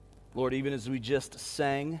Lord, even as we just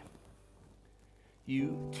sang,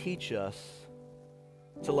 you teach us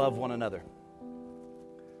to love one another.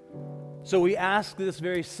 So we ask this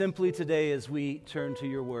very simply today as we turn to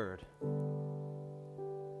your word.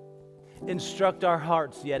 Instruct our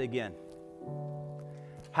hearts yet again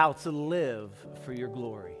how to live for your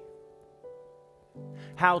glory,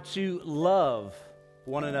 how to love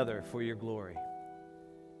one another for your glory,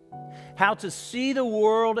 how to see the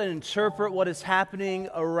world and interpret what is happening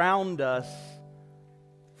around us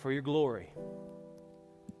for your glory.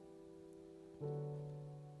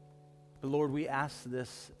 But Lord, we ask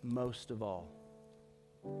this most of all.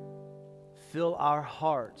 Fill our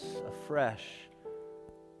hearts afresh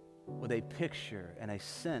with a picture and a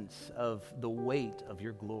sense of the weight of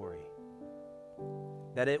your glory,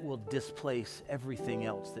 that it will displace everything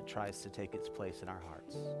else that tries to take its place in our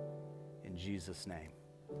hearts. In Jesus' name,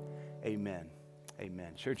 amen.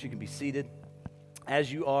 Amen. Church, you can be seated.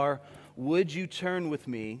 As you are, would you turn with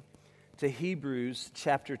me to Hebrews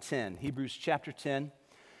chapter 10? Hebrews chapter 10.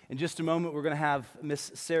 In just a moment, we're going to have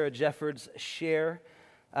Miss Sarah Jeffords share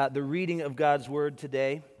the reading of God's Word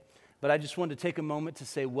today. But I just wanted to take a moment to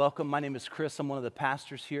say welcome. My name is Chris. I'm one of the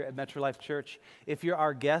pastors here at Metro Life Church. If you're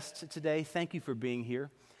our guest today, thank you for being here.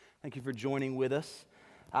 Thank you for joining with us.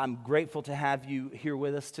 I'm grateful to have you here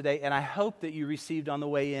with us today, and I hope that you received on the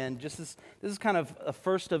way in. This is kind of a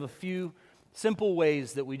first of a few simple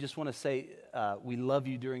ways that we just want to say we love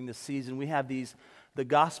you during this season. We have the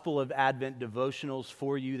Gospel of Advent devotionals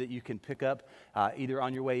for you that you can pick up either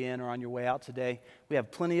on your way in or on your way out today. We have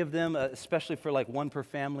plenty of them, especially for like one per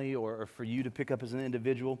family or for you to pick up as an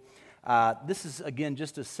individual. This is, again,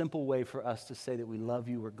 just a simple way for us to say that we love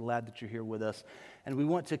you. We're glad that you're here with us. And we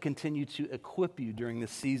want to continue to equip you during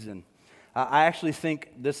this season. I actually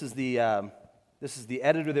think this is the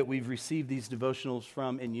editor that we've received these devotionals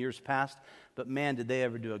from in years past. But man, did they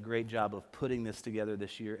ever do a great job of putting this together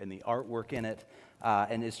this year and the artwork in it.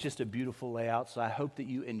 And it's just a beautiful layout. So I hope that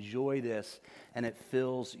you enjoy this and it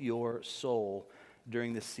fills your soul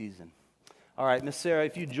during this season. All right, Miss Sarah,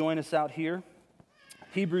 if you join us out here,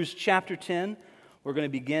 Hebrews chapter 10, we're going to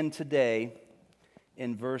begin today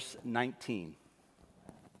in verse 19.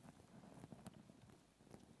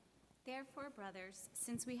 Therefore, brothers,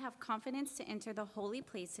 since we have confidence to enter the holy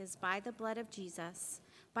places by the blood of Jesus,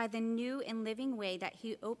 by the new and living way that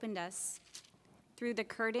he opened us through the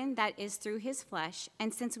curtain that is through his flesh,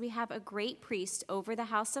 and since we have a great priest over the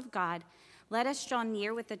house of God, let us draw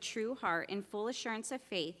near with a true heart in full assurance of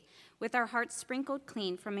faith, with our hearts sprinkled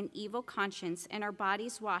clean from an evil conscience and our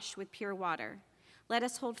bodies washed with pure water. Let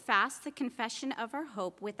us hold fast the confession of our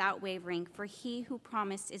hope without wavering, for he who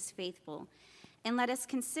promised is faithful. And let us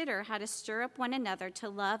consider how to stir up one another to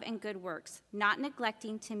love and good works, not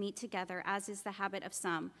neglecting to meet together as is the habit of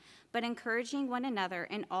some, but encouraging one another,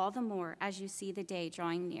 and all the more as you see the day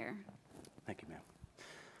drawing near. Thank you, ma'am.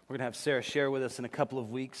 We're going to have Sarah share with us in a couple of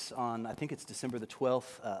weeks on, I think it's December the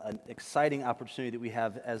 12th, an exciting opportunity that we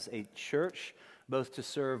have as a church, both to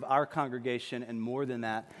serve our congregation and more than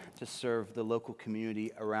that, to serve the local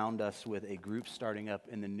community around us with a group starting up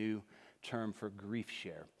in the new term for Grief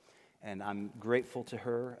Share. And I'm grateful to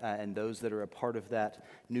her and those that are a part of that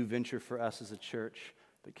new venture for us as a church.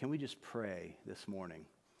 But can we just pray this morning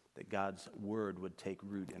that God's word would take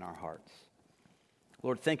root in our hearts?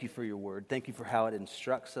 Lord, thank you for your word. Thank you for how it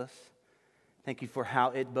instructs us. Thank you for how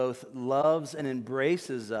it both loves and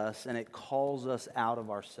embraces us, and it calls us out of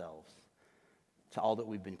ourselves to all that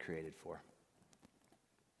we've been created for.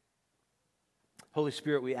 Holy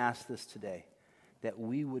Spirit, we ask this today, that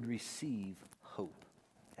we would receive hope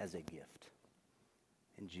as a gift.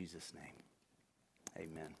 In Jesus' name,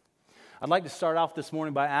 amen. I'd like to start off this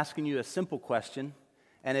morning by asking you a simple question,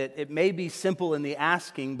 and it may be simple in the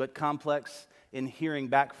asking, but complex in hearing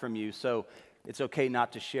back from you, so it's okay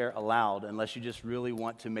not to share aloud unless you just really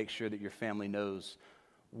want to make sure that your family knows.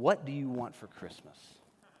 What do you want for Christmas?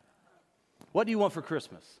 What do you want for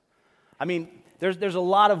Christmas? I mean, there's a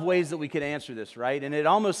lot of ways that we could answer this, right? And it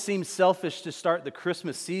almost seems selfish to start the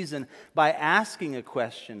Christmas season by asking a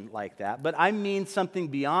question like that. But I mean something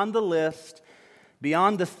beyond the list,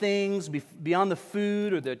 beyond the things, beyond the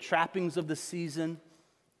food or the trappings of the season.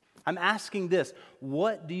 I'm asking this: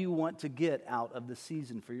 what do you want to get out of the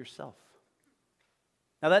season for yourself?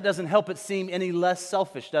 Now, that doesn't help it seem any less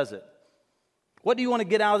selfish, does it? What do you want to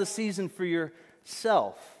get out of the season for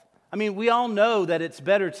yourself? I mean, we all know that it's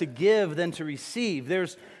better to give than to receive.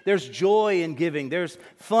 There's joy in giving. There's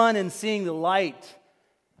fun in seeing the light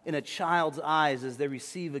in a child's eyes as they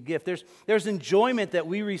receive a gift. There's enjoyment that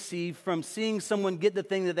we receive from seeing someone get the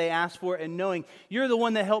thing that they asked for and knowing you're the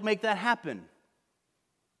one that helped make that happen.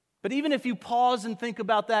 But even if you pause and think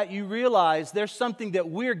about that, you realize there's something that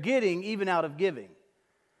we're getting even out of giving.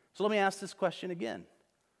 So let me ask this question again.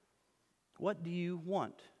 What do you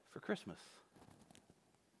want for Christmas?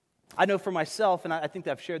 I know for myself, and I think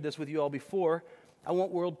I've shared this with you all before, I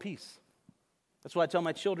want world peace. That's what I tell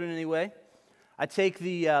my children anyway. I take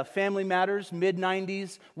the Family Matters,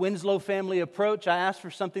 mid-90s, Winslow family approach. I ask for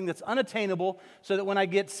something that's unattainable so that when I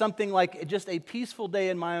get something like just a peaceful day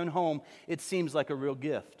in my own home, it seems like a real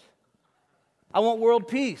gift. I want world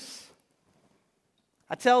peace.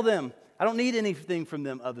 I tell them I don't need anything from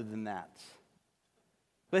them other than that.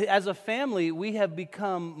 But as a family, we have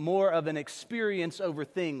become more of an experience over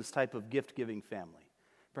things type of gift-giving family.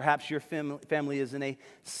 Perhaps your family is in a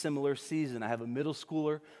similar season. I have a middle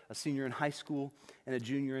schooler, a senior in high school, and a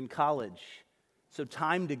junior in college. So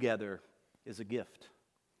time together is a gift.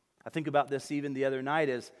 I think about this even the other night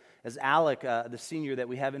as Alec, the senior that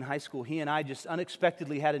we have in high school, he and I just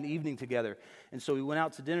unexpectedly had an evening together. And so we went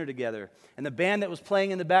out to dinner together. And the band that was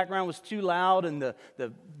playing in the background was too loud, and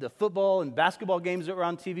the football and basketball games that were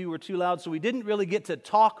on TV were too loud. So we didn't really get to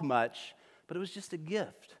talk much, but it was just a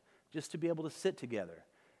gift, just to be able to sit together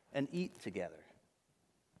and eat together.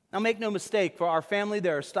 Now, make no mistake, for our family,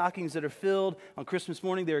 there are stockings that are filled. On Christmas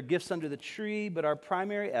morning, there are gifts under the tree, but our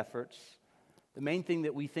primary efforts, the main thing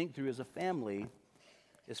that we think through as a family,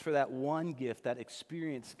 is for that one gift, that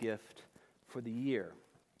experience gift for the year.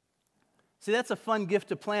 See, that's a fun gift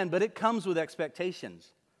to plan, but it comes with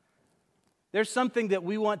expectations. There's something that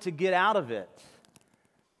we want to get out of it.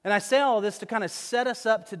 And I say all this to kind of set us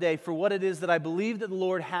up today for what it is that I believe that the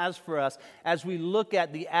Lord has for us as we look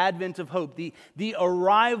at the advent of hope, the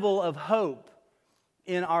arrival of hope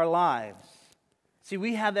in our lives. See,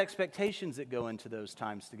 we have expectations that go into those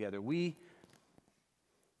times together. We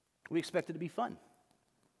expect it to be fun.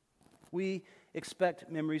 We expect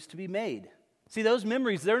memories to be made. See, those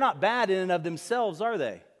memories, they're not bad in and of themselves, are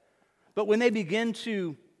they? But when they begin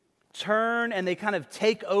to turn and they kind of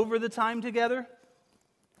take over the time together,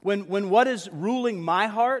 when what is ruling my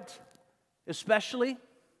heart, especially,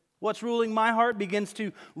 what's ruling my heart begins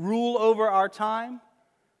to rule over our time,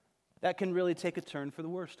 that can really take a turn for the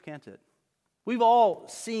worst, can't it? We've all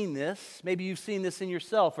seen this. Maybe you've seen this in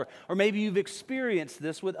yourself, or maybe you've experienced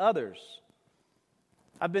this with others.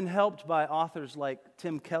 I've been helped by authors like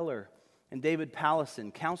Tim Keller and David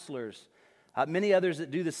Pallison, counselors, many others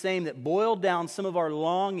that do the same, that boil down some of our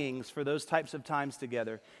longings for those types of times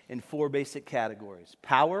together in 4 basic categories: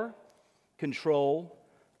 power, control,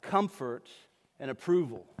 comfort, and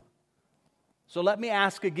approval. So let me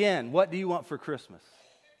ask again, what do you want for Christmas?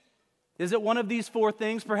 Is it one of these 4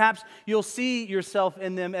 things? Perhaps you'll see yourself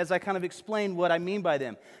in them as I kind of explain what I mean by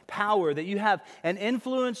them. Power, that you have an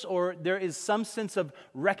influence or there is some sense of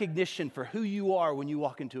recognition for who you are when you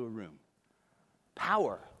walk into a room.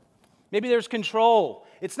 Power. Maybe there's control.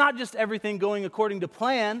 It's not just everything going according to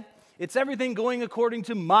plan. It's everything going according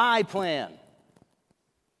to my plan.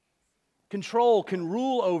 Control can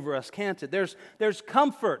rule over us, can't it? There's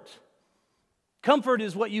comfort. Comfort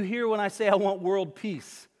is what you hear when I say I want world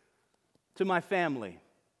peace to my family.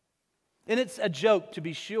 And it's a joke, to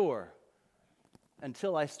be sure,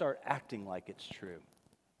 until I start acting like it's true.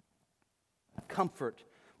 Comfort.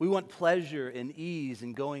 We want pleasure and ease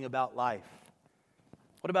in going about life.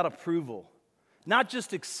 What about approval? Not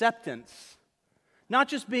just acceptance, not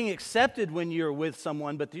just being accepted when you're with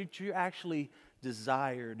someone, but that you're actually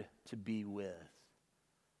desired to be with.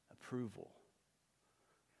 Approval.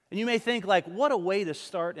 And you may think, like, what a way to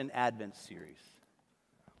start an Advent series.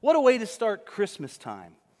 What a way to start Christmas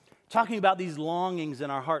time. Talking about these longings in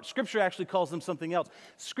our heart. Scripture actually calls them something else.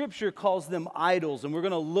 Scripture calls them idols, and we're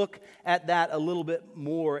going to look at that a little bit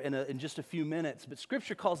more in just a few minutes. But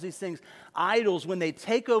Scripture calls these things idols when they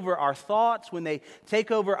take over our thoughts, when they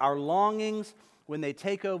take over our longings, when they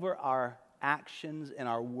take over our actions and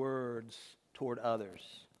our words toward others.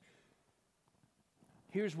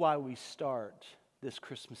 Here's why we start this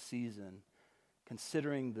Christmas season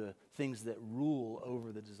considering the things that rule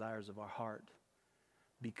over the desires of our heart.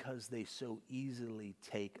 Because they so easily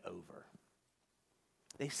take over.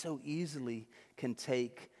 They so easily can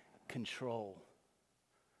take control.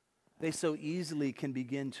 They so easily can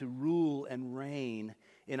begin to rule and reign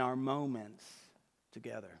in our moments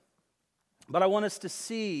together. But I want us to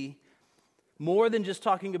see more than just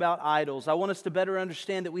talking about idols. I want us to better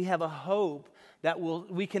understand that we have a hope that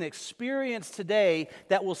we can experience today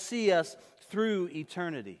that will see us through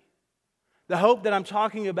eternity. The hope that I'm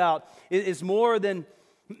talking about is more than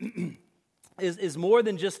is more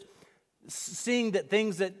than just seeing that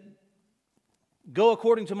things that go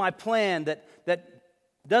according to my plan, that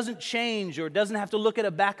doesn't change or doesn't have to look at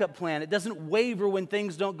a backup plan. It doesn't waver when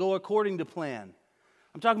things don't go according to plan.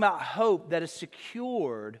 I'm talking about hope that is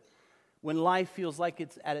secured when life feels like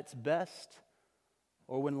it's at its best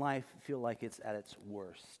or when life feels like it's at its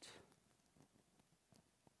worst.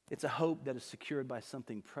 It's a hope that is secured by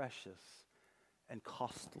something precious and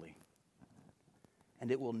costly, and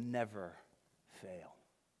it will never fail.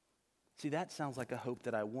 See, that sounds like a hope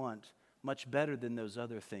that I want much better than those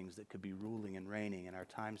other things that could be ruling and reigning in our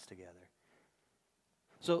times together.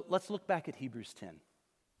 So let's look back at Hebrews 10.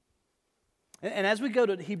 And as we go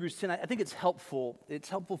to Hebrews 10, I think it's helpful. It's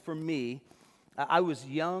helpful for me. I was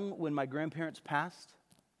young when my grandparents passed.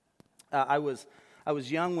 I was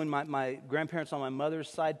young when my grandparents on my mother's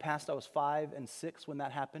side passed. I was 5 and 6 when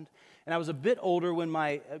that happened. And I was a bit older when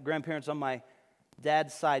my grandparents on my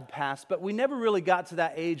dad's side passed. But we never really got to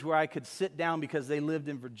that age where I could sit down because they lived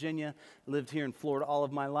in Virginia, lived here in Florida all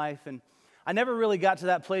of my life. And I never really got to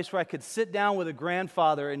that place where I could sit down with a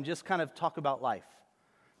grandfather and just kind of talk about life.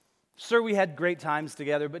 Sure, we had great times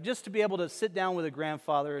together, but just to be able to sit down with a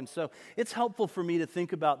grandfather. And so it's helpful for me to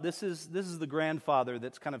think about this is the grandfather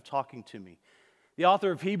that's kind of talking to me. The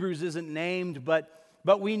author of Hebrews isn't named, but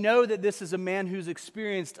we know that this is a man who's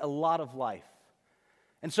experienced a lot of life.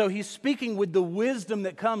 And so he's speaking with the wisdom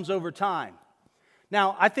that comes over time.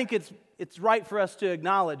 Now, I think it's right for us to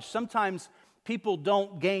acknowledge sometimes people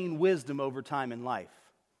don't gain wisdom over time in life.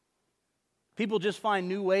 People just find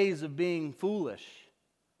new ways of being foolish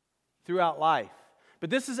throughout life.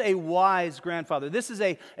 But this is a wise grandfather. This is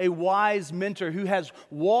a wise mentor who has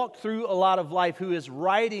walked through a lot of life, who is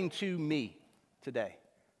writing to me today.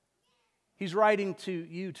 He's writing to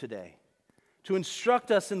you today to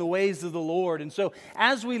instruct us in the ways of the Lord. And so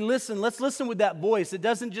as we listen, let's listen with that voice. It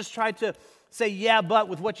doesn't just try to say, yeah, but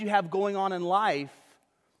with what you have going on in life,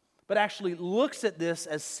 but actually looks at this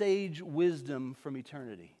as sage wisdom from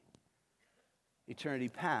eternity. Eternity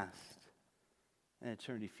past and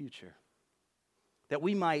eternity future. That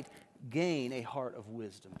we might gain a heart of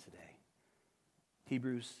wisdom today.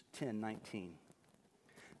 Hebrews 10:19.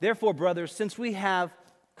 Therefore, brothers, since we have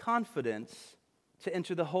confidence to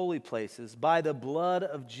enter the holy places by the blood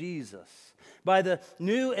of Jesus, by the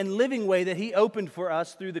new and living way that he opened for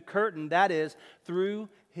us through the curtain, that is, through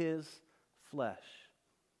his flesh.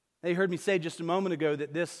 Now, you heard me say just a moment ago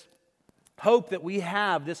that this hope that we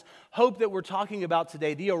have, this hope that we're talking about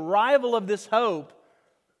today, the arrival of this hope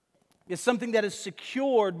is something that is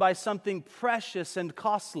secured by something precious and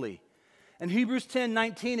costly. And Hebrews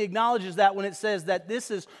 10:19 acknowledges that when it says that this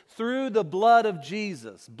is through the blood of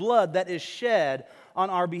Jesus, blood that is shed on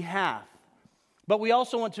our behalf. But we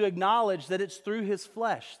also want to acknowledge that it's through his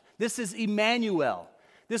flesh. This is Emmanuel.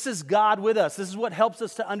 This is God with us. This is what helps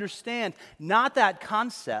us to understand not that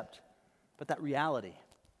concept, but that reality.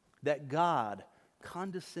 That God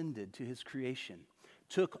condescended to his creation,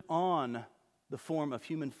 took on the form of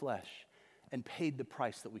human flesh, and paid the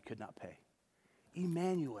price that we could not pay.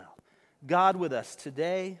 Emmanuel. God with us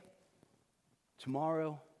today,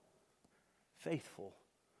 tomorrow, faithful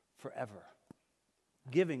forever,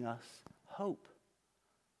 giving us hope.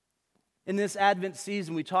 In this Advent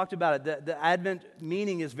season, we talked about it. The Advent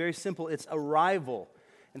meaning is very simple. It's arrival.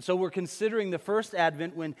 And so we're considering the first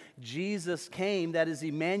Advent when Jesus came, that is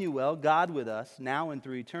Emmanuel, God with us, now and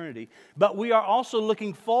through eternity. But we are also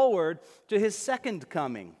looking forward to his second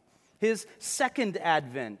coming, his second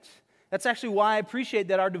Advent. That's actually why I appreciate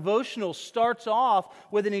that our devotional starts off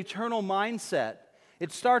with an eternal mindset.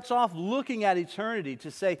 It starts off looking at eternity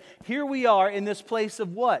to say, here we are in this place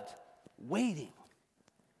of what? Waiting.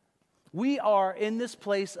 We are in this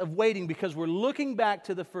place of waiting because we're looking back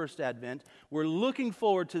to the first Advent. We're looking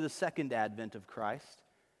forward to the second Advent of Christ.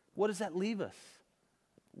 What does that leave us?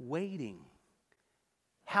 Waiting.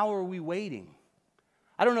 How are we waiting?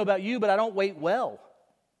 I don't know about you, but I don't wait well.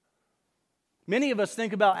 Many of us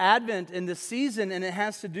think about Advent in this season, and it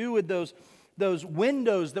has to do with those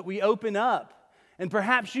windows that we open up. And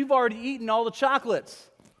perhaps you've already eaten all the chocolates.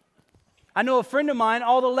 I know a friend of mine,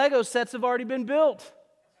 all the Lego sets have already been built.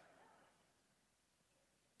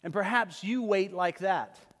 And perhaps you wait like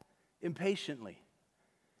that, impatiently.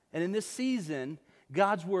 And in this season,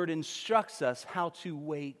 God's Word instructs us how to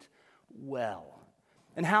wait well.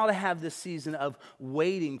 And how to have this season of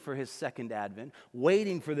waiting for his second advent,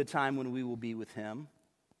 waiting for the time when we will be with him.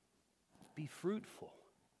 Be fruitful.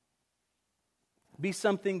 Be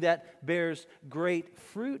something that bears great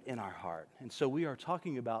fruit in our heart. And so we are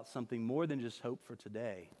talking about something more than just hope for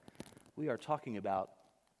today. We are talking about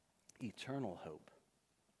eternal hope.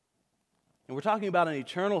 And we're talking about an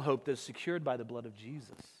eternal hope that's secured by the blood of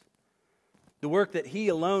Jesus. The work that he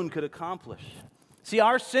alone could accomplish. See,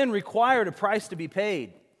 our sin required a price to be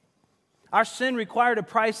paid. Our sin required a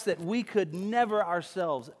price that we could never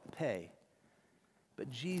ourselves pay. But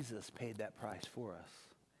Jesus paid that price for us.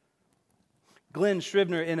 Glenn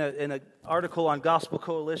Scrivener, in an article on Gospel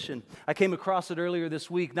Coalition, I came across it earlier this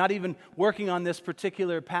week, not even working on this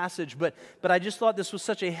particular passage, but I just thought this was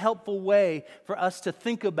such a helpful way for us to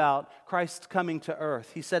think about Christ coming to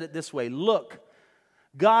earth. He said it this way: look,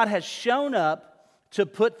 God has shown up to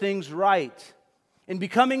put things right. In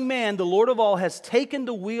becoming man, the Lord of all has taken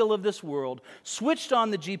the wheel of this world, switched on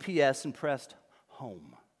the GPS, and pressed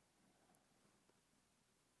home.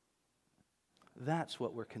 That's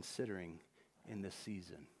what we're considering in this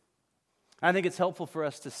season. I think it's helpful for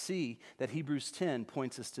us to see that Hebrews 10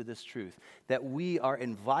 points us to this truth, that we are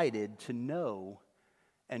invited to know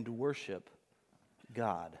and worship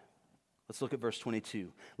God. Let's look at verse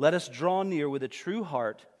 22. Let us draw near with a true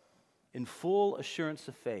heart in full assurance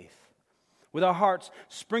of faith, with our hearts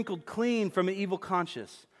sprinkled clean from an evil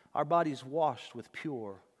conscience, our bodies washed with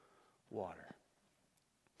pure water.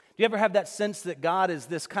 Do you ever have that sense that God is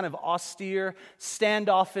this kind of austere,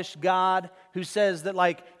 standoffish God who says that,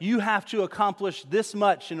 like, you have to accomplish this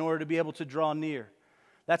much in order to be able to draw near?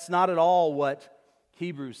 That's not at all what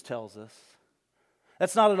Hebrews tells us.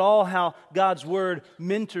 That's not at all how God's Word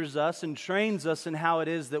mentors us and trains us in how it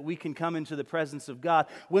is that we can come into the presence of God.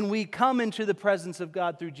 When we come into the presence of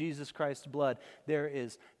God through Jesus Christ's blood, there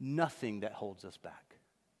is nothing that holds us back.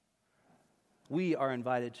 We are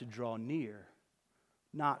invited to draw near,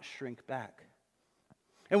 not shrink back.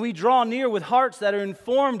 And we draw near with hearts that are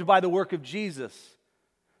informed by the work of Jesus,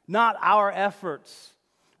 not our efforts.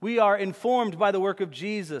 We are informed by the work of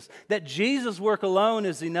Jesus, that Jesus' work alone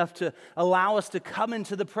is enough to allow us to come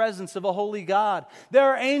into the presence of a holy God. There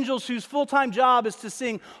are angels whose full-time job is to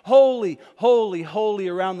sing, "Holy, holy, holy,"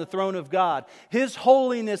 around the throne of God. His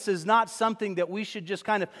holiness is not something that we should just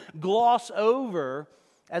kind of gloss over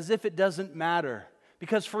as if it doesn't matter.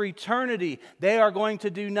 Because for eternity, they are going to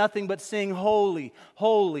do nothing but sing holy,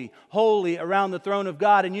 holy, holy around the throne of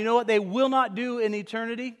God. And you know what they will not do in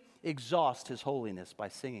eternity? Exhaust His holiness by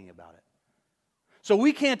singing about it. So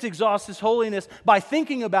we can't exhaust His holiness by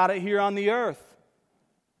thinking about it here on the earth.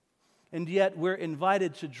 And yet we're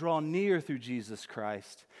invited to draw near through Jesus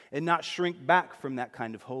Christ and not shrink back from that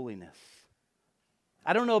kind of holiness.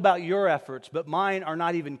 I don't know about your efforts, but mine are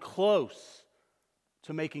not even close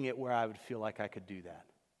to making it where I would feel like I could do that.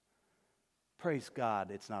 Praise God,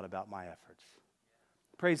 it's not about my efforts.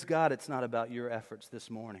 Praise God, it's not about your efforts this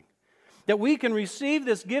morning. That we can receive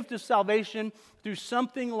this gift of salvation through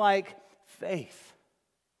something like faith.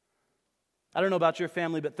 I don't know about your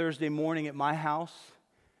family, but Thursday morning at my house,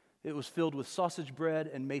 it was filled with sausage bread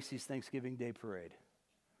and Macy's Thanksgiving Day Parade.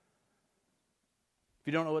 If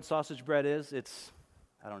you don't know what sausage bread is, it's,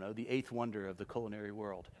 I don't know, the eighth wonder of the culinary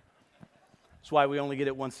world. That's why we only get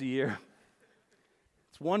it once a year.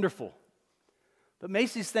 It's wonderful. But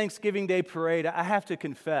Macy's Thanksgiving Day Parade, I have to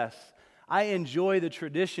confess, I enjoy the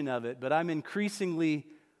tradition of it, but I'm increasingly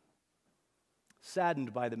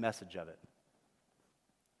saddened by the message of it.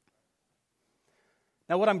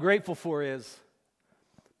 Now, what I'm grateful for is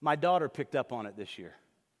my daughter picked up on it this year.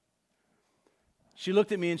 She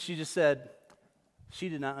looked at me and she just said she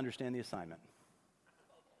did not understand the assignment.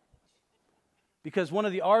 Because one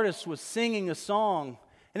of the artists was singing a song,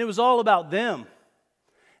 and it was all about them.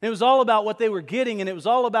 And it was all about what they were getting, and it was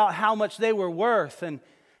all about how much they were worth. And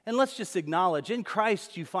let's just acknowledge, in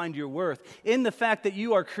Christ you find your worth. In the fact that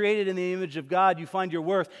you are created in the image of God, you find your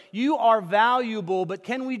worth. You are valuable, but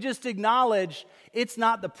can we just acknowledge it's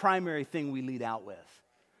not the primary thing we lead out with,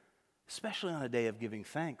 especially on a day of giving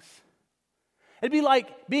thanks. It'd be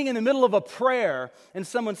like being in the middle of a prayer and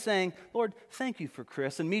someone saying, "Lord, thank you for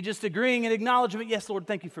Chris," and me just agreeing in acknowledgement, "Yes, Lord,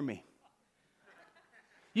 thank you for me."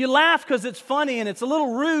 You laugh because it's funny and it's a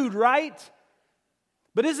little rude, right?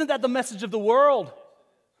 But isn't that the message of the world?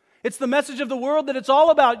 It's the message of the world that it's all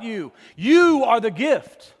about you. You are the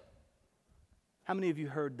gift. How many of you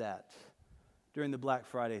heard that during the Black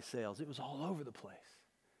Friday sales? It was all over the place.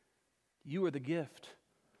 You are the gift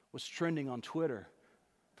was trending on Twitter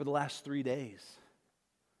for the last 3 days.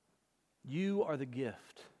 You are the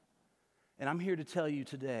gift. And I'm here to tell you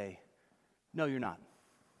today, no, you're not.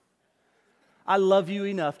 I love you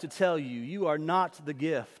enough to tell you, you are not the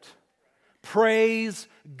gift. Praise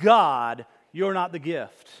God, you're not the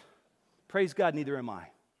gift. Praise God, neither am I.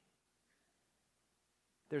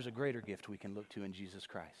 There's a greater gift we can look to in Jesus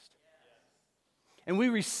Christ. And we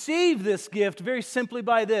receive this gift very simply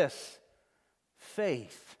by this: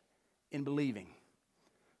 faith in believing.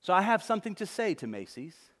 So I have something to say to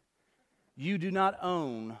Macy's. You do not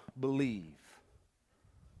own believe.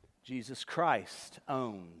 Jesus Christ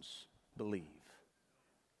owns believe.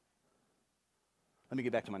 Let me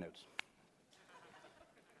get back to my notes.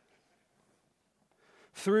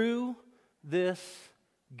 Through this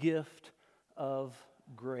gift of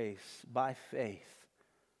grace, by faith,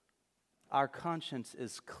 our conscience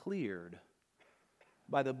is cleared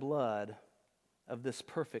by the blood of this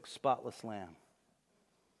perfect, spotless Lamb.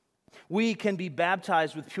 We can be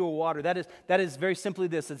baptized with pure water. That is very simply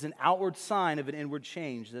this. It's an outward sign of an inward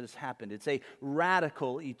change that has happened. It's a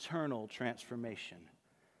radical, eternal transformation.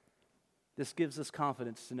 This gives us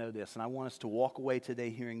confidence to know this, and I want us to walk away today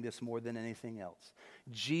hearing this more than anything else.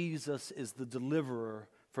 Jesus is the deliverer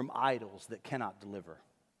from idols that cannot deliver,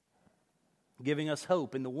 giving us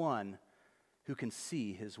hope in the one who can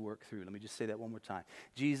see his work through. Let me just say that one more time.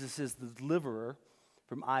 Jesus is the deliverer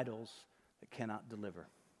from idols that cannot deliver,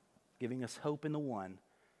 giving us hope in the one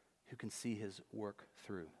who can see his work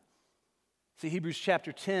through. See, Hebrews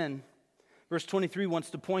chapter 10, verse 23 wants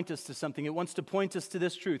to point us to something. It wants to point us to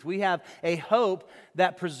this truth. We have a hope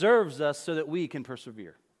that preserves us so that we can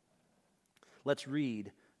persevere. Let's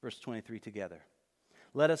read verse 23 together.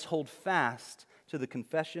 Let us hold fast to the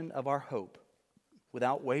confession of our hope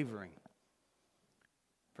without wavering,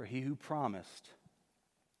 for he who promised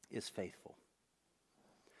is faithful.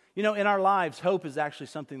 You know, in our lives, hope is actually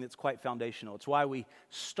something that's quite foundational. It's why we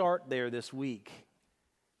start there this week.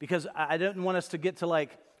 Because I didn't want us to get to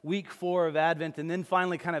like week 4 of Advent and then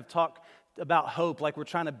finally kind of talk about hope like we're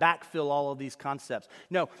trying to backfill all of these concepts.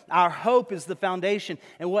 No, our hope is the foundation.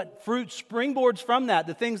 And what fruit springboards from that,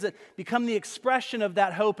 the things that become the expression of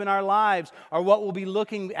that hope in our lives, are what we'll be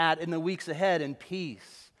looking at in the weeks ahead in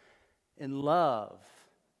peace, in love,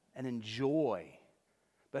 and in joy.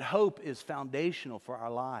 But hope is foundational for our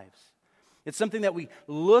lives. It's something that we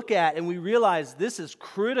look at and we realize this is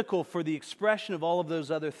critical for the expression of all of those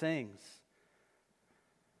other things.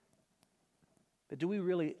 But do we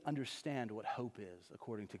really understand what hope is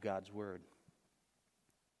according to God's Word?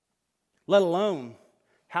 Let alone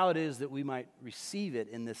how it is that we might receive it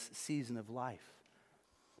in this season of life.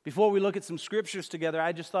 Before we look at some scriptures together,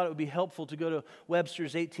 I just thought it would be helpful to go to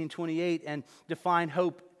Webster's 1828 and define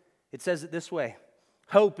hope. It says it this way: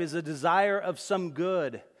 hope is a desire of some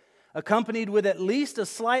good, accompanied with at least a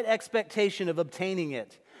slight expectation of obtaining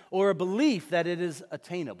it, or a belief that it is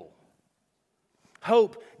attainable.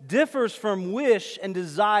 Hope differs from wish and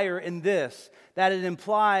desire in this, that it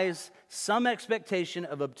implies some expectation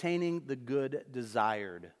of obtaining the good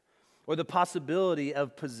desired, or the possibility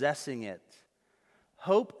of possessing it.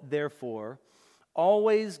 Hope, therefore,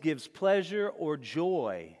 always gives pleasure or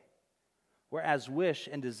joy, whereas wish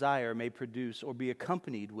and desire may produce or be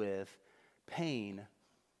accompanied with pain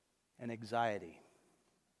and anxiety.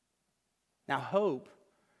 Now, hope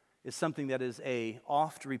is something that is a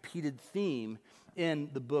oft-repeated theme in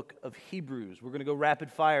the book of Hebrews. We're going to go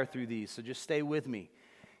rapid fire through these, so just stay with me.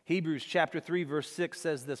 Hebrews chapter 3, verse 6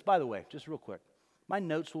 says this. By the way, just real quick, my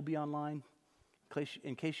notes will be online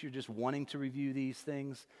in case you're just wanting to review these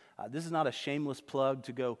things. This is not a shameless plug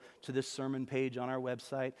to go to this sermon page on our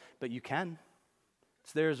website, but you can.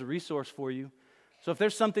 It's there as a resource for you. So if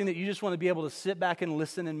there's something that you just want to be able to sit back and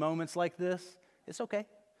listen in moments like this, it's okay.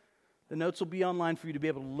 The notes will be online for you to be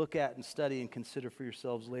able to look at and study and consider for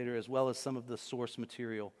yourselves later, as well as some of the source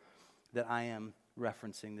material that I am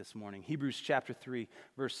referencing this morning. Hebrews chapter 3,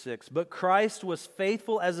 verse 6. But Christ was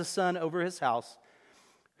faithful as a son over his house,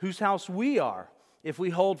 whose house we are, if we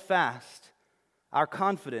hold fast our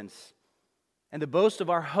confidence and the boast of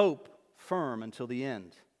our hope firm until the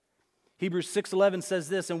end. Hebrews 6:11 says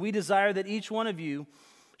this, and we desire that each one of you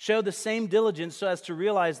show the same diligence so as to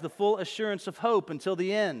realize the full assurance of hope until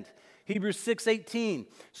the end. Hebrews 6:18,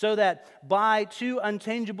 so that by two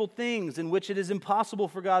unchangeable things in which it is impossible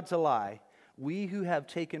for God to lie, we who have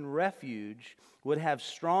taken refuge would have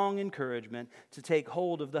strong encouragement to take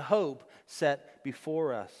hold of the hope set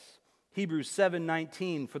before us. Hebrews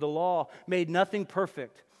 7:19, for the law made nothing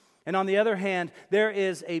perfect. And on the other hand, there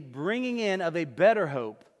is a bringing in of a better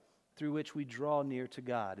hope through which we draw near to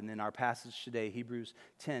God. And in our passage today, Hebrews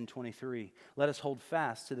 10:23, let us hold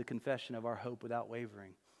fast to the confession of our hope without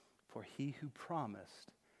wavering, for he who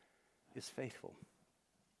promised is faithful.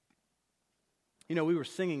 You know, we were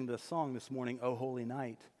singing the song this morning, O Holy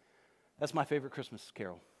Night. That's my favorite Christmas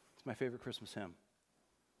carol. It's my favorite Christmas hymn,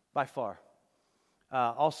 by far.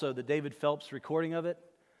 Also, the David Phelps recording of it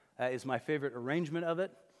is my favorite arrangement of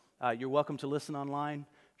it. You're welcome to listen online.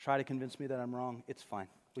 Try to convince me that I'm wrong. It's fine.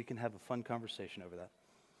 We can have a fun conversation over that.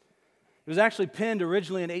 It was actually penned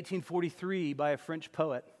originally in 1843 by a French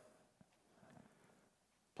poet,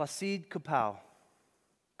 Placide Cappeau,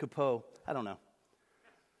 I don't know.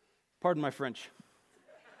 Pardon my French.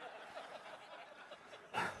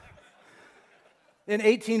 In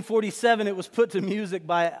 1847, it was put to music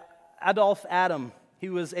by Adolphe Adam. He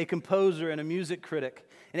was a composer and a music critic.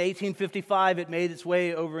 In 1855, it made its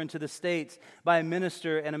way over into the States by a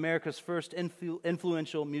minister and America's first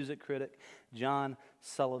influential music critic, John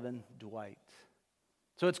Sullivan Dwight.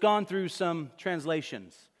 So it's gone through some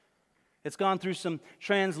translations. It's gone through some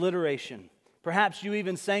transliteration. Perhaps you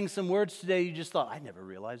even sang some words today you just thought, I never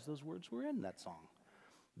realized those words were in that song.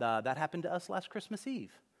 That happened to us last Christmas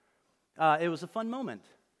Eve. It was a fun moment.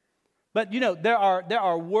 But there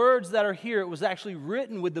are words that are here. It was actually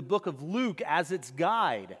written with the book of Luke as its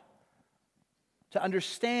guide to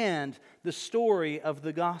understand the story of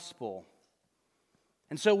the gospel.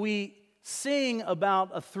 And so we sing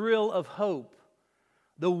about a thrill of hope.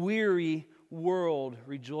 The weary world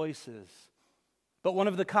rejoices. But one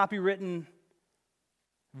of the copywritten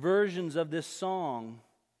versions of this song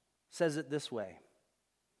says it this way: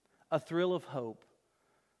 a thrill of hope,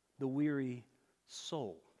 the weary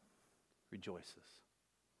soul rejoices.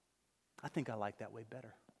 I think I like that way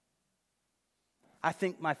better. I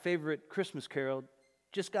think my favorite Christmas carol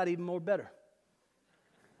just got even more better.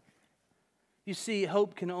 You see,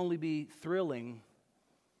 hope can only be thrilling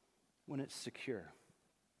when it's secure.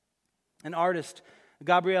 An artist,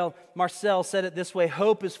 Gabriel Marcel, said it this way: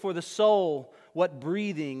 hope is for the soul what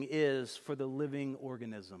breathing is for the living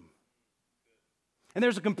organism. And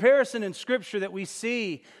there's a comparison in Scripture that we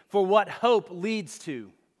see for what hope leads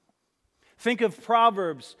to. Think of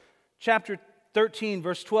Proverbs chapter 13,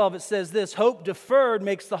 verse 12. It says this: hope deferred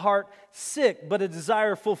makes the heart sick, but a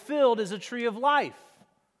desire fulfilled is a tree of life.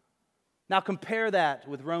 Now compare that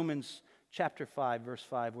with Romans chapter 5, verse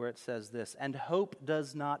 5, where it says this: and hope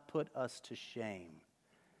does not put us to shame,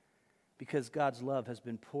 because God's love has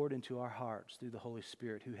been poured into our hearts through the Holy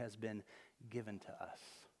Spirit who has been given to us.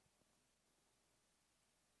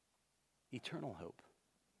 Eternal hope.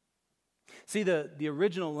 See, the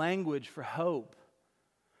original language for hope,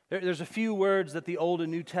 there's a few words that the Old and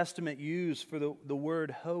New Testament use for the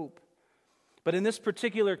word hope. But in this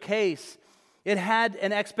particular case, it had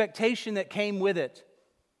an expectation that came with it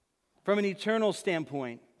from an eternal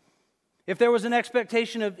standpoint. If there was an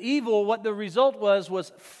expectation of evil, what the result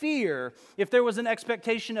was fear. If there was an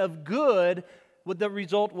expectation of good, what the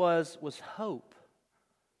result was hope.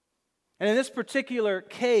 And in this particular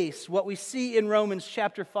case, what we see in Romans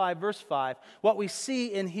chapter 5, verse 5, what we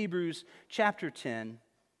see in Hebrews chapter 10,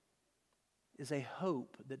 is a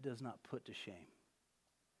hope that does not put to shame.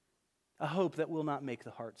 A hope that will not make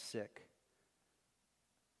the heart sick.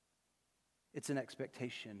 It's an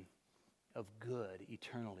expectation of good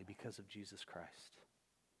eternally because of Jesus Christ.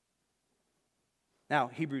 Now,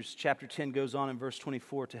 Hebrews chapter 10 goes on in verse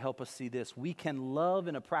 24 to help us see this. We can love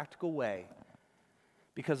in a practical way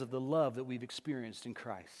because of the love that we've experienced in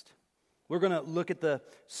Christ. We're going to look at the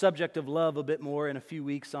subject of love a bit more in a few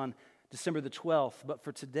weeks on December the 12th. But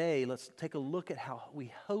for today, let's take a look at how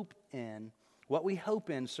we hope in, what we hope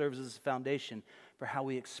in serves as a foundation for how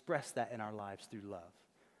we express that in our lives through love.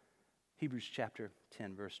 Hebrews chapter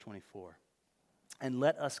 10, verse 24. And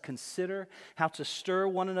let us consider how to stir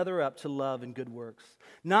one another up to love and good works,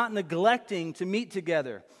 not neglecting to meet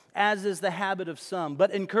together, as is the habit of some,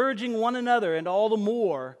 but encouraging one another, and all the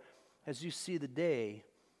more as you see the day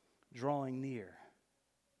drawing near.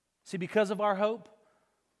 See, because of our hope,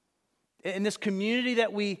 in this community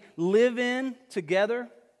that we live in together,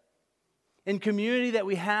 in community that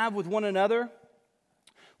we have with one another,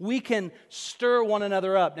 we can stir one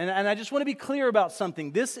another up. And I just want to be clear about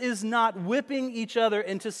something. This is not whipping each other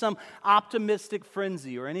into some optimistic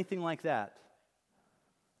frenzy or anything like that.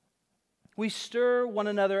 We stir one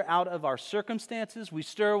another out of our circumstances. We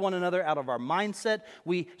stir one another out of our mindset.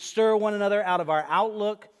 We stir one another out of our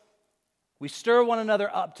outlook. We stir one another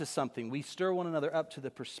up to something. We stir one another up to the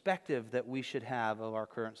perspective that we should have of our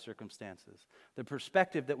current circumstances, the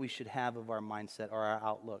perspective that we should have of our mindset or our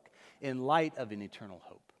outlook in light of an eternal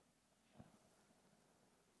hope.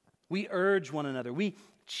 We urge one another. We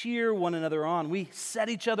cheer one another on. We set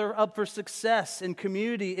each other up for success in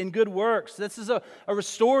community, in good works. This is a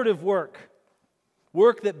restorative work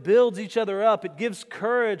that builds each other up. It gives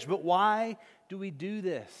courage. But why do we do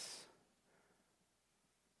this?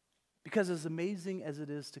 Because as amazing as it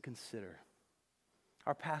is to consider,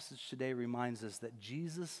 our passage today reminds us that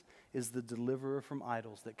Jesus is the deliverer from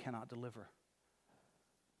idols that cannot deliver.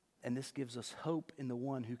 And this gives us hope in the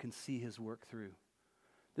one who can see his work through.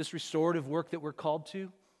 This restorative work that we're called to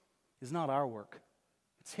is not our work.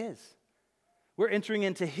 It's his. We're entering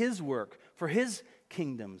into his work for his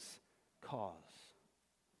kingdom's cause.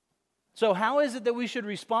 So how is it that we should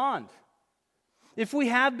respond? If we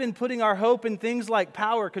have been putting our hope in things like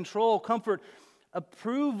power, control, comfort,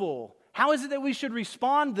 approval, How is it that we should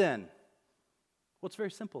respond then? Well, it's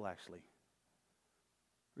very simple, actually.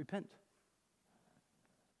 Repent.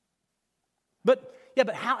 But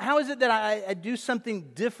how is it that I do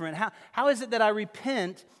something different? How is it that I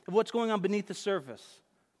repent of what's going on beneath the surface?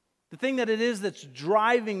 The thing that it is that's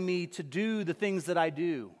driving me to do the things that I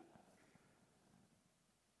do.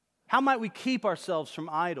 How might we keep ourselves from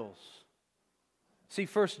idols? See,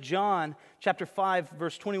 1 John chapter 5,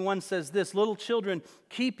 verse 21 says this, "Little children,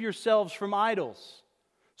 keep yourselves from idols."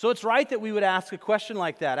 So it's right that we would ask a question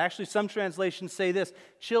like that. Actually, some translations say this,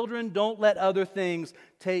 "Children, don't let other things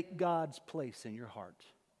take God's place in your heart."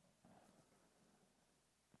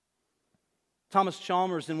 Thomas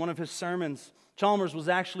Chalmers, in one of his sermons, Chalmers was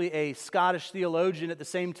actually a Scottish theologian at the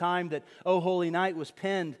same time that O Holy Night was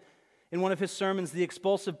penned. In one of his sermons, The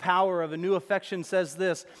Expulsive Power of a New Affection says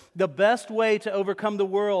this, "The best way to overcome the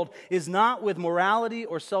world is not with morality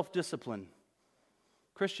or self-discipline.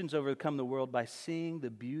 Christians overcome the world by seeing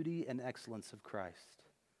the beauty and excellence of Christ.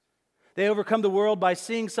 They overcome the world by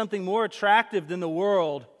seeing something more attractive than the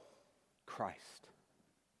world, Christ."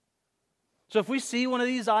 So if we see one of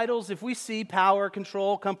these idols, if we see power,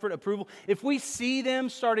 control, comfort, approval, if we see them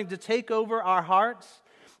starting to take over our hearts,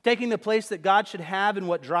 taking the place that God should have in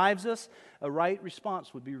what drives us, a right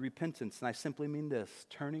response would be repentance. And I simply mean this,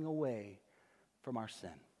 turning away from our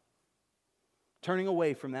sin. Turning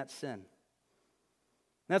away from that sin.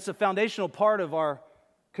 That's a foundational part of our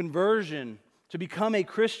conversion to become a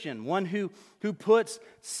Christian, one who puts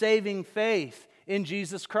saving faith in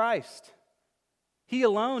Jesus Christ. He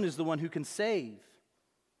alone is the one who can save.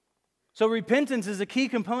 So repentance is a key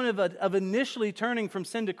component of initially turning from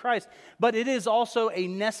sin to Christ, but it is also a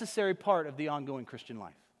necessary part of the ongoing Christian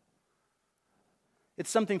life. It's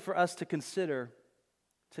something for us to consider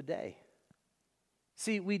today.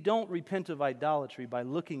 See, we don't repent of idolatry by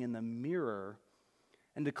looking in the mirror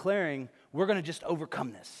and declaring, we're going to just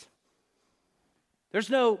overcome this. There's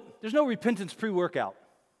no repentance pre-workout.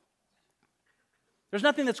 There's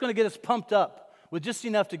nothing that's going to get us pumped up with just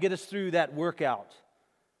enough to get us through that workout.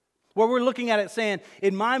 Where we're looking at it saying,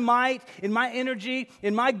 in my might, in my energy,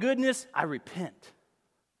 in my goodness, I repent.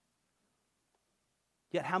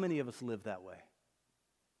 Yet how many of us live that way?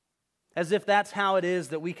 As if that's how it is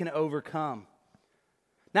that we can overcome.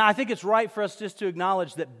 Now, I think it's right for us just to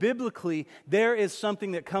acknowledge that biblically, there is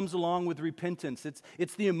something that comes along with repentance.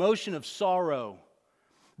 It's the emotion of sorrow.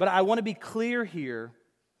 But I want to be clear here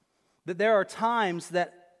that there are times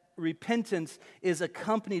that repentance is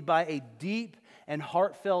accompanied by a deep and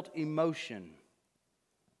heartfelt emotion.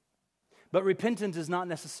 But repentance is not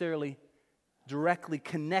necessarily directly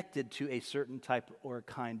connected to a certain type or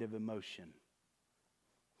kind of emotion.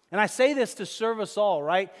 And I say this to serve us all,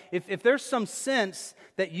 right? If there's some sense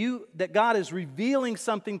that God is revealing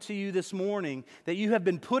something to you this morning, that you have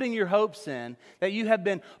been putting your hopes in, that you have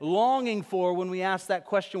been longing for when we ask that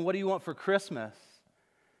question, what do you want for Christmas?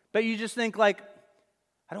 But you just think like,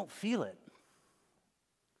 I don't feel it.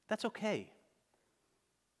 That's okay.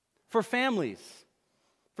 For families,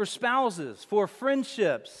 for spouses, for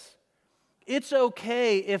friendships, it's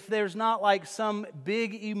okay if there's not like some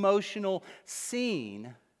big emotional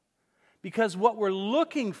scene, because what we're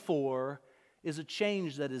looking for is a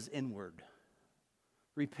change that is inward.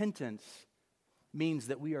 Repentance means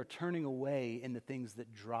that we are turning away in the things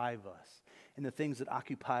that drive us, in the things that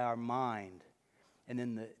occupy our mind, and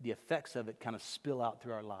then the effects of it kind of spill out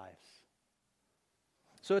through our lives.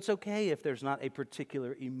 So it's okay if there's not a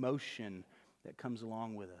particular emotion that comes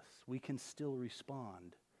along with us. We can still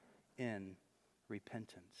respond in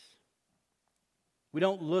repentance. We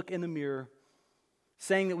don't look in the mirror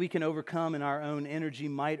saying that we can overcome in our own energy,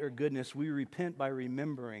 might, or goodness. We repent by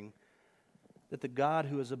remembering that the God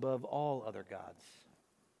who is above all other gods,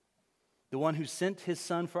 the one who sent his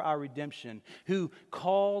Son for our redemption, who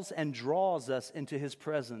calls and draws us into his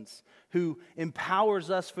presence, who empowers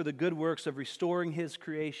us for the good works of restoring his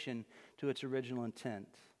creation to its original intent,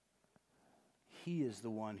 he is the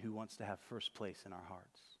one who wants to have first place in our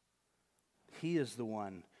hearts. He is the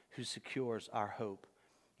one who secures our hope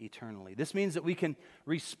eternally. This means that we can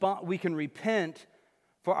repent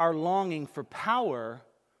for our longing for power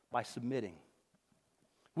by submitting.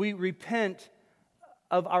 We repent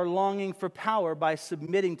of our longing for power by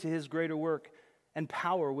submitting to his greater work and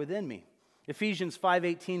power within me. Ephesians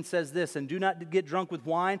 5:18 says this, "And do not get drunk with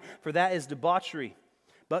wine, for that is debauchery,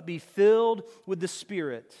 but be filled with the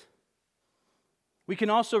Spirit." We can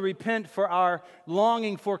also repent for our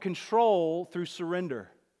longing for control through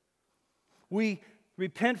surrender. We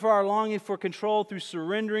repent for our longing for control through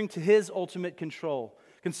surrendering to his ultimate control.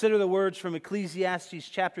 Consider the words from Ecclesiastes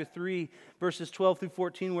chapter 3, verses 12 through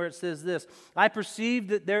 14, where it says this: I perceive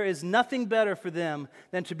that there is nothing better for them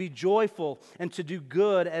than to be joyful and to do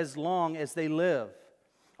good as long as they live.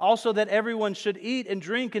 Also that everyone should eat and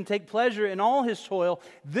drink and take pleasure in all his toil.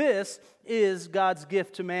 This is God's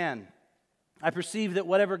gift to man. I perceive that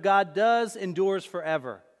whatever God does endures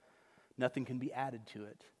forever. Nothing can be added to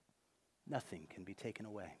it. Nothing can be taken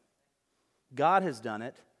away. God has done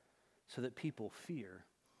it so that people fear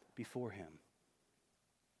before Him.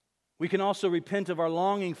 We can also repent of our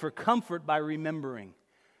longing for comfort by remembering.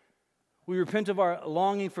 We repent of our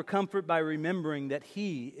longing for comfort by remembering that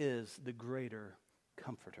He is the greater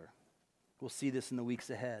comforter. We'll see this in the weeks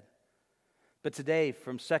ahead. But today,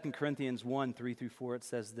 from 2 Corinthians 1, 3 through 4, it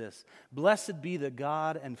says this: Blessed be the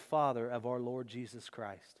God and Father of our Lord Jesus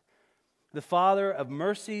Christ, the Father of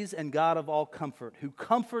mercies and God of all comfort, who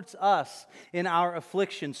comforts us in our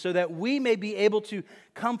affliction, so that we may be able to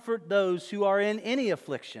comfort those who are in any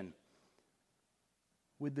affliction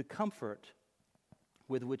with the comfort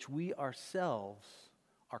with which we ourselves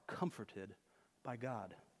are comforted by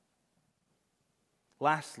God.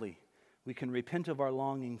 Lastly, we can repent of our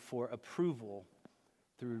longing for approval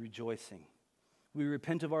through rejoicing. We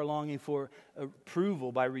repent of our longing for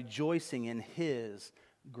approval by rejoicing in His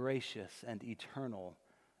gracious and eternal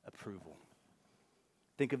approval.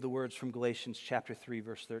 Think of the words from Galatians chapter 3,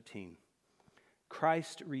 verse 13.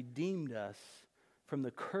 Christ redeemed us from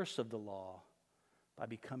the curse of the law by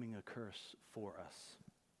becoming a curse for us.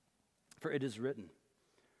 For it is written,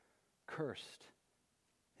 cursed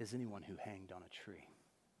is anyone who hanged on a tree.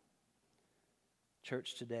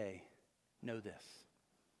 Church, today, know this: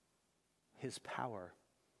 His power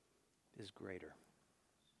is greater.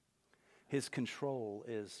 His control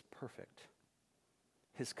is perfect.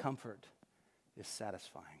 His comfort is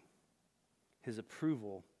satisfying. His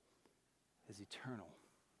approval is eternal.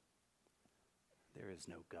 There is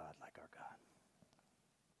no God like our God.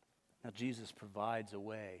 Now, Jesus provides a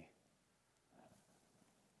way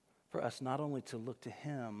for us not only to look to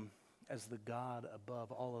Him as the God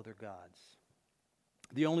above all other gods,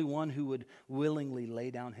 the only one who would willingly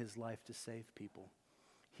lay down His life to save people.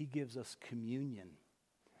 He gives us communion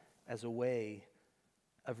as a way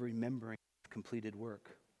of remembering completed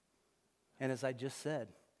work. And as I just said,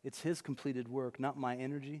 it's His completed work, not my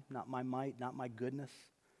energy, not my might, not my goodness.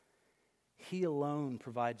 He alone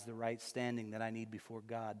provides the right standing that I need before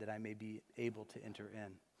God, that I may be able to enter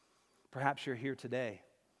in. Perhaps you're here today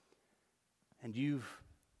and you've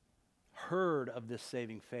heard of this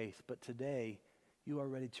saving faith, but today you are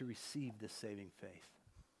ready to receive this saving faith.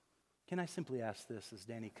 Can I simply ask this as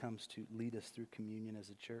Danny comes to lead us through communion as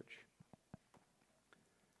a church?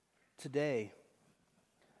 Today,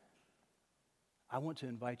 I want to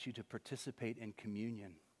invite you to participate in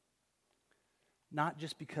communion, not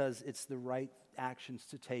just because it's the right actions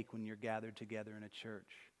to take when you're gathered together in a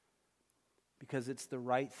church, because it's the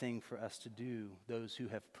right thing for us to do, those who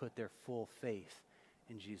have put their full faith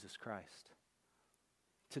in Jesus Christ.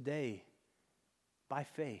 Today, by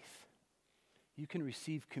faith, you can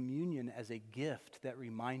receive communion as a gift that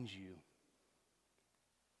reminds you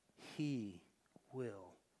He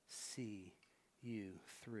will see you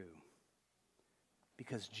through,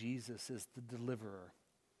 because Jesus is the deliverer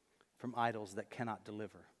from idols that cannot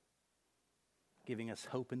deliver, giving us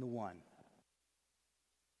hope in the one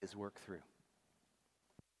His work through.